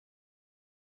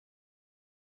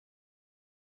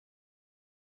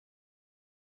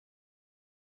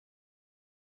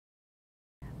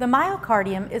The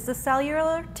myocardium is the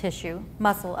cellular tissue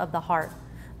muscle of the heart.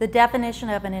 The definition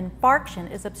of an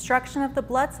infarction is obstruction of the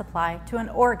blood supply to an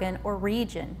organ or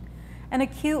region. An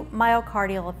acute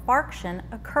myocardial infarction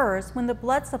occurs when the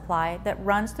blood supply that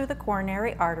runs through the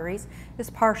coronary arteries is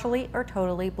partially or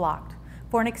totally blocked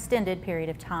for an extended period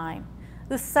of time.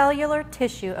 The cellular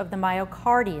tissue of the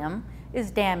myocardium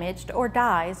is damaged or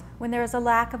dies when there is a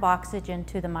lack of oxygen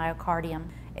to the myocardium.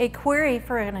 A query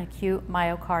for an acute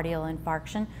myocardial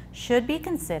infarction should be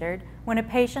considered when a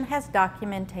patient has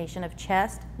documentation of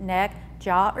chest, neck,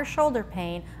 jaw, or shoulder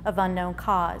pain of unknown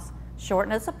cause,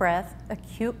 shortness of breath,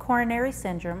 acute coronary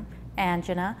syndrome,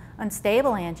 angina,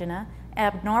 unstable angina,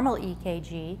 abnormal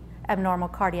EKG, abnormal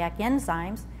cardiac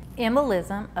enzymes,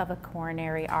 embolism of a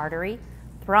coronary artery,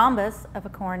 thrombus of a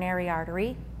coronary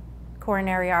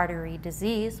artery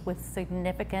disease with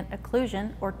significant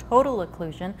occlusion or total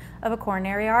occlusion of a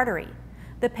coronary artery.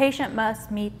 The patient must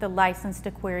meet the license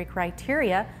to query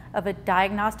criteria of a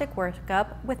diagnostic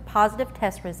workup with positive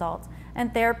test results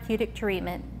and therapeutic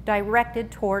treatment directed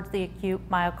towards the acute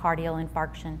myocardial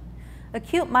infarction.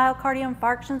 Acute myocardial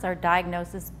infarctions are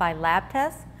diagnosed by lab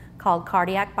tests called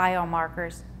cardiac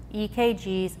biomarkers,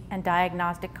 EKGs, and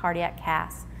diagnostic cardiac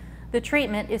caths. The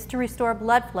treatment is to restore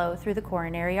blood flow through the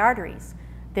coronary arteries.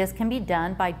 This can be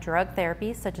done by drug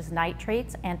therapies such as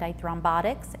nitrates,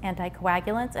 antithrombotics,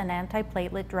 anticoagulants, and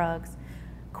antiplatelet drugs.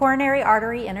 Coronary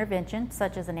artery intervention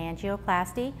such as an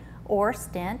angioplasty or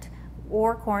stent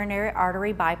or coronary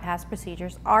artery bypass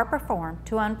procedures are performed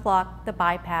to unblock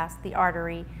the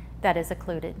artery that is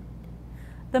occluded.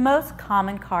 The most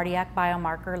common cardiac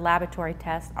biomarker laboratory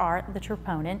tests are the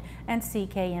troponin and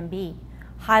CK-MB.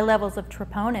 High levels of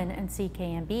troponin and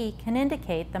CK-MB can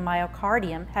indicate the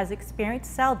myocardium has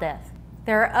experienced cell death.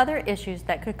 There are other issues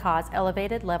that could cause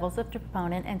elevated levels of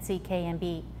troponin and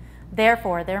CK-MB.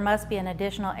 Therefore, there must be an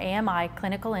additional AMI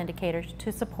clinical indicators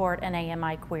to support an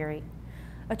AMI query.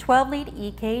 A 12-lead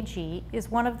EKG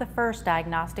is one of the first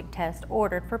diagnostic tests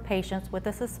ordered for patients with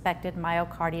a suspected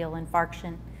myocardial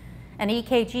infarction. An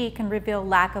EKG can reveal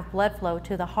lack of blood flow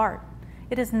to the heart.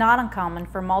 It is not uncommon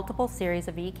for multiple series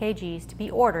of EKGs to be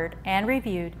ordered and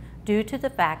reviewed due to the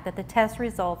fact that the test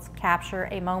results capture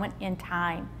a moment in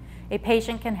time. A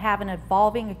patient can have an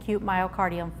evolving acute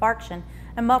myocardial infarction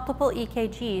and multiple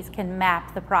EKGs can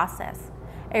map the process.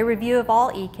 A review of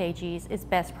all EKGs is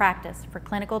best practice for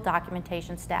clinical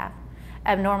documentation staff.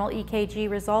 Abnormal EKG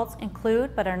results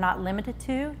include, but are not limited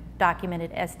to,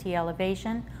 documented ST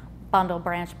elevation, bundle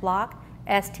branch block,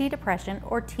 ST depression,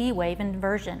 or T-wave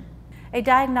inversion. A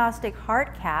diagnostic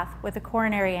heart cath with a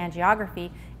coronary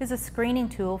angiography is a screening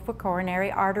tool for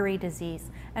coronary artery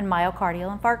disease and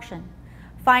myocardial infarction.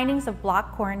 Findings of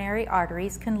blocked coronary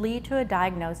arteries can lead to a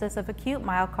diagnosis of acute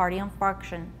myocardial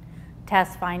infarction.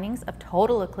 Test findings of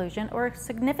total occlusion or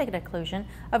significant occlusion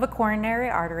of a coronary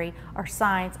artery are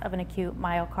signs of an acute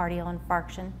myocardial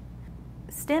infarction.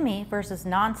 STEMI versus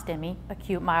non-STEMI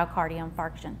acute myocardial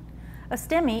infarction. A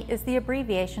STEMI is the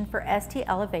abbreviation for ST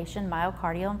elevation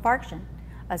myocardial infarction.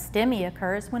 A STEMI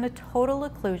occurs when a total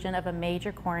occlusion of a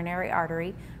major coronary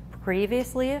artery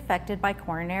previously affected by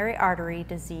coronary artery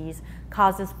disease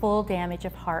causes full damage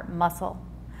of heart muscle.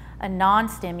 A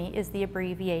non-STEMI is the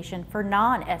abbreviation for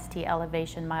non-ST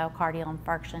elevation myocardial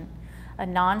infarction. A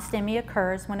non-STEMI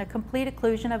occurs when a complete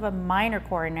occlusion of a minor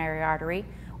coronary artery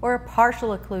or a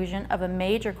partial occlusion of a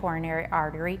major coronary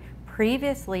artery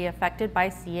previously affected by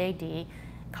CAD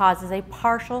causes a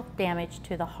partial damage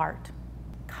to the heart.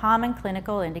 Common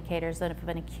clinical indicators of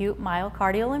an acute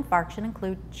myocardial infarction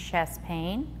include chest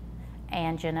pain,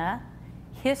 angina,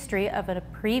 history of a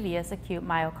previous acute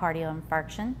myocardial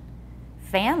infarction,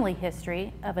 family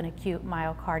history of an acute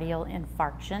myocardial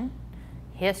infarction,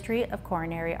 history of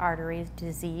coronary artery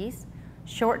disease,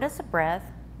 shortness of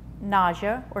breath,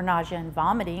 nausea or nausea and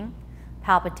vomiting,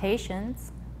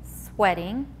 palpitations,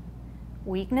 sweating,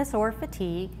 weakness or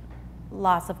fatigue,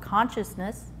 loss of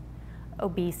consciousness,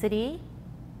 obesity,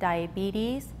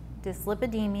 diabetes,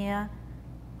 dyslipidemia,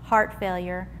 heart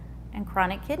failure, and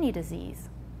chronic kidney disease,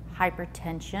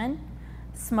 hypertension,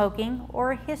 smoking,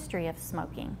 or a history of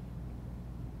smoking.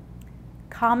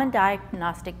 Common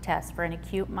diagnostic tests for an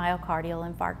acute myocardial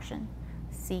infarction: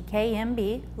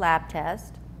 CK-MB lab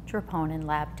test, troponin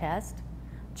lab test,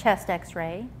 chest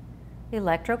x-ray,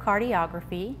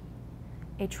 electrocardiography,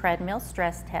 a treadmill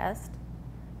stress test,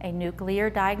 a nuclear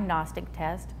diagnostic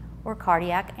test, or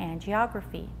cardiac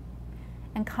angiography.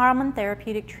 And common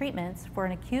therapeutic treatments for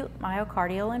an acute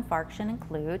myocardial infarction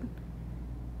include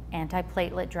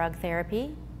antiplatelet drug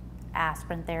therapy,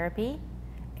 aspirin therapy,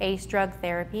 ACE drug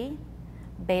therapy,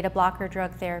 beta blocker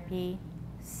drug therapy,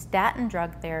 statin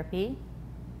drug therapy,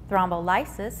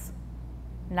 thrombolysis,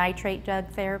 nitrate drug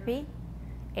therapy,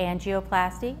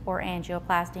 angioplasty or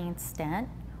angioplasty and stent,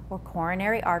 or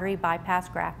coronary artery bypass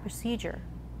graft procedure,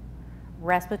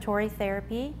 respiratory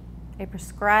therapy, a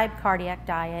prescribed cardiac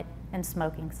diet, and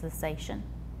smoking cessation.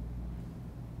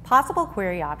 Possible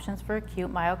query options for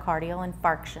acute myocardial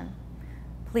infarction.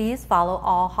 Please follow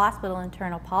all hospital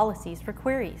internal policies for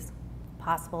queries.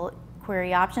 Possible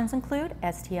query options include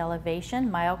ST elevation,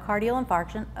 myocardial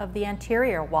infarction of the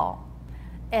anterior wall,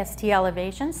 ST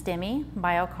elevation, STEMI,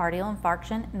 myocardial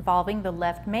infarction involving the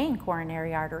left main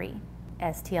coronary artery,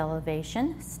 ST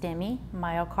elevation, STEMI,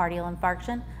 myocardial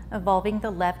infarction involving the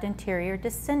left anterior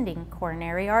descending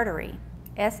coronary artery,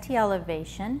 ST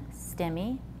elevation,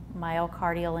 STEMI,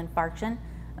 myocardial infarction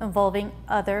involving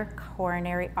other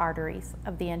coronary arteries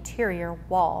of the anterior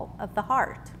wall of the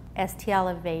heart, ST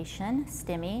elevation,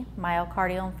 STEMI,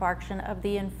 myocardial infarction of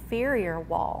the inferior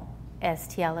wall,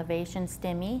 ST elevation,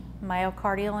 STEMI,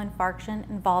 myocardial infarction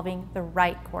involving the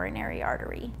right coronary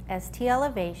artery, ST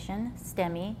elevation,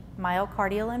 STEMI,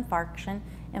 myocardial infarction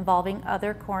involving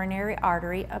other coronary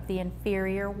artery of the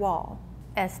inferior wall,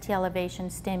 ST elevation,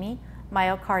 STEMI,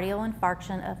 myocardial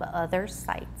infarction of other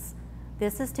sites.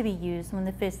 This is to be used when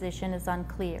the physician is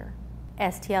unclear.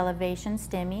 ST elevation,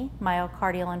 STEMI,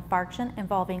 myocardial infarction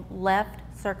involving left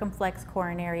circumflex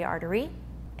coronary artery,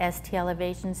 ST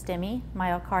elevation, STEMI,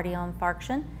 myocardial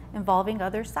infarction involving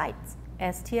other sites,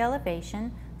 ST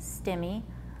elevation, STEMI,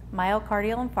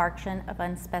 myocardial infarction of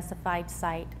unspecified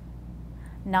site,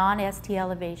 non-ST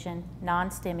elevation,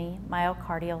 non-STEMI,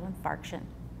 myocardial infarction.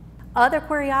 Other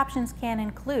query options can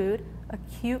include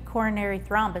acute coronary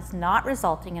thrombus not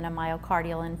resulting in a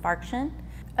myocardial infarction,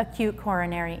 acute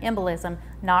coronary embolism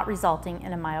not resulting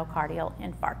in a myocardial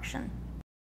infarction.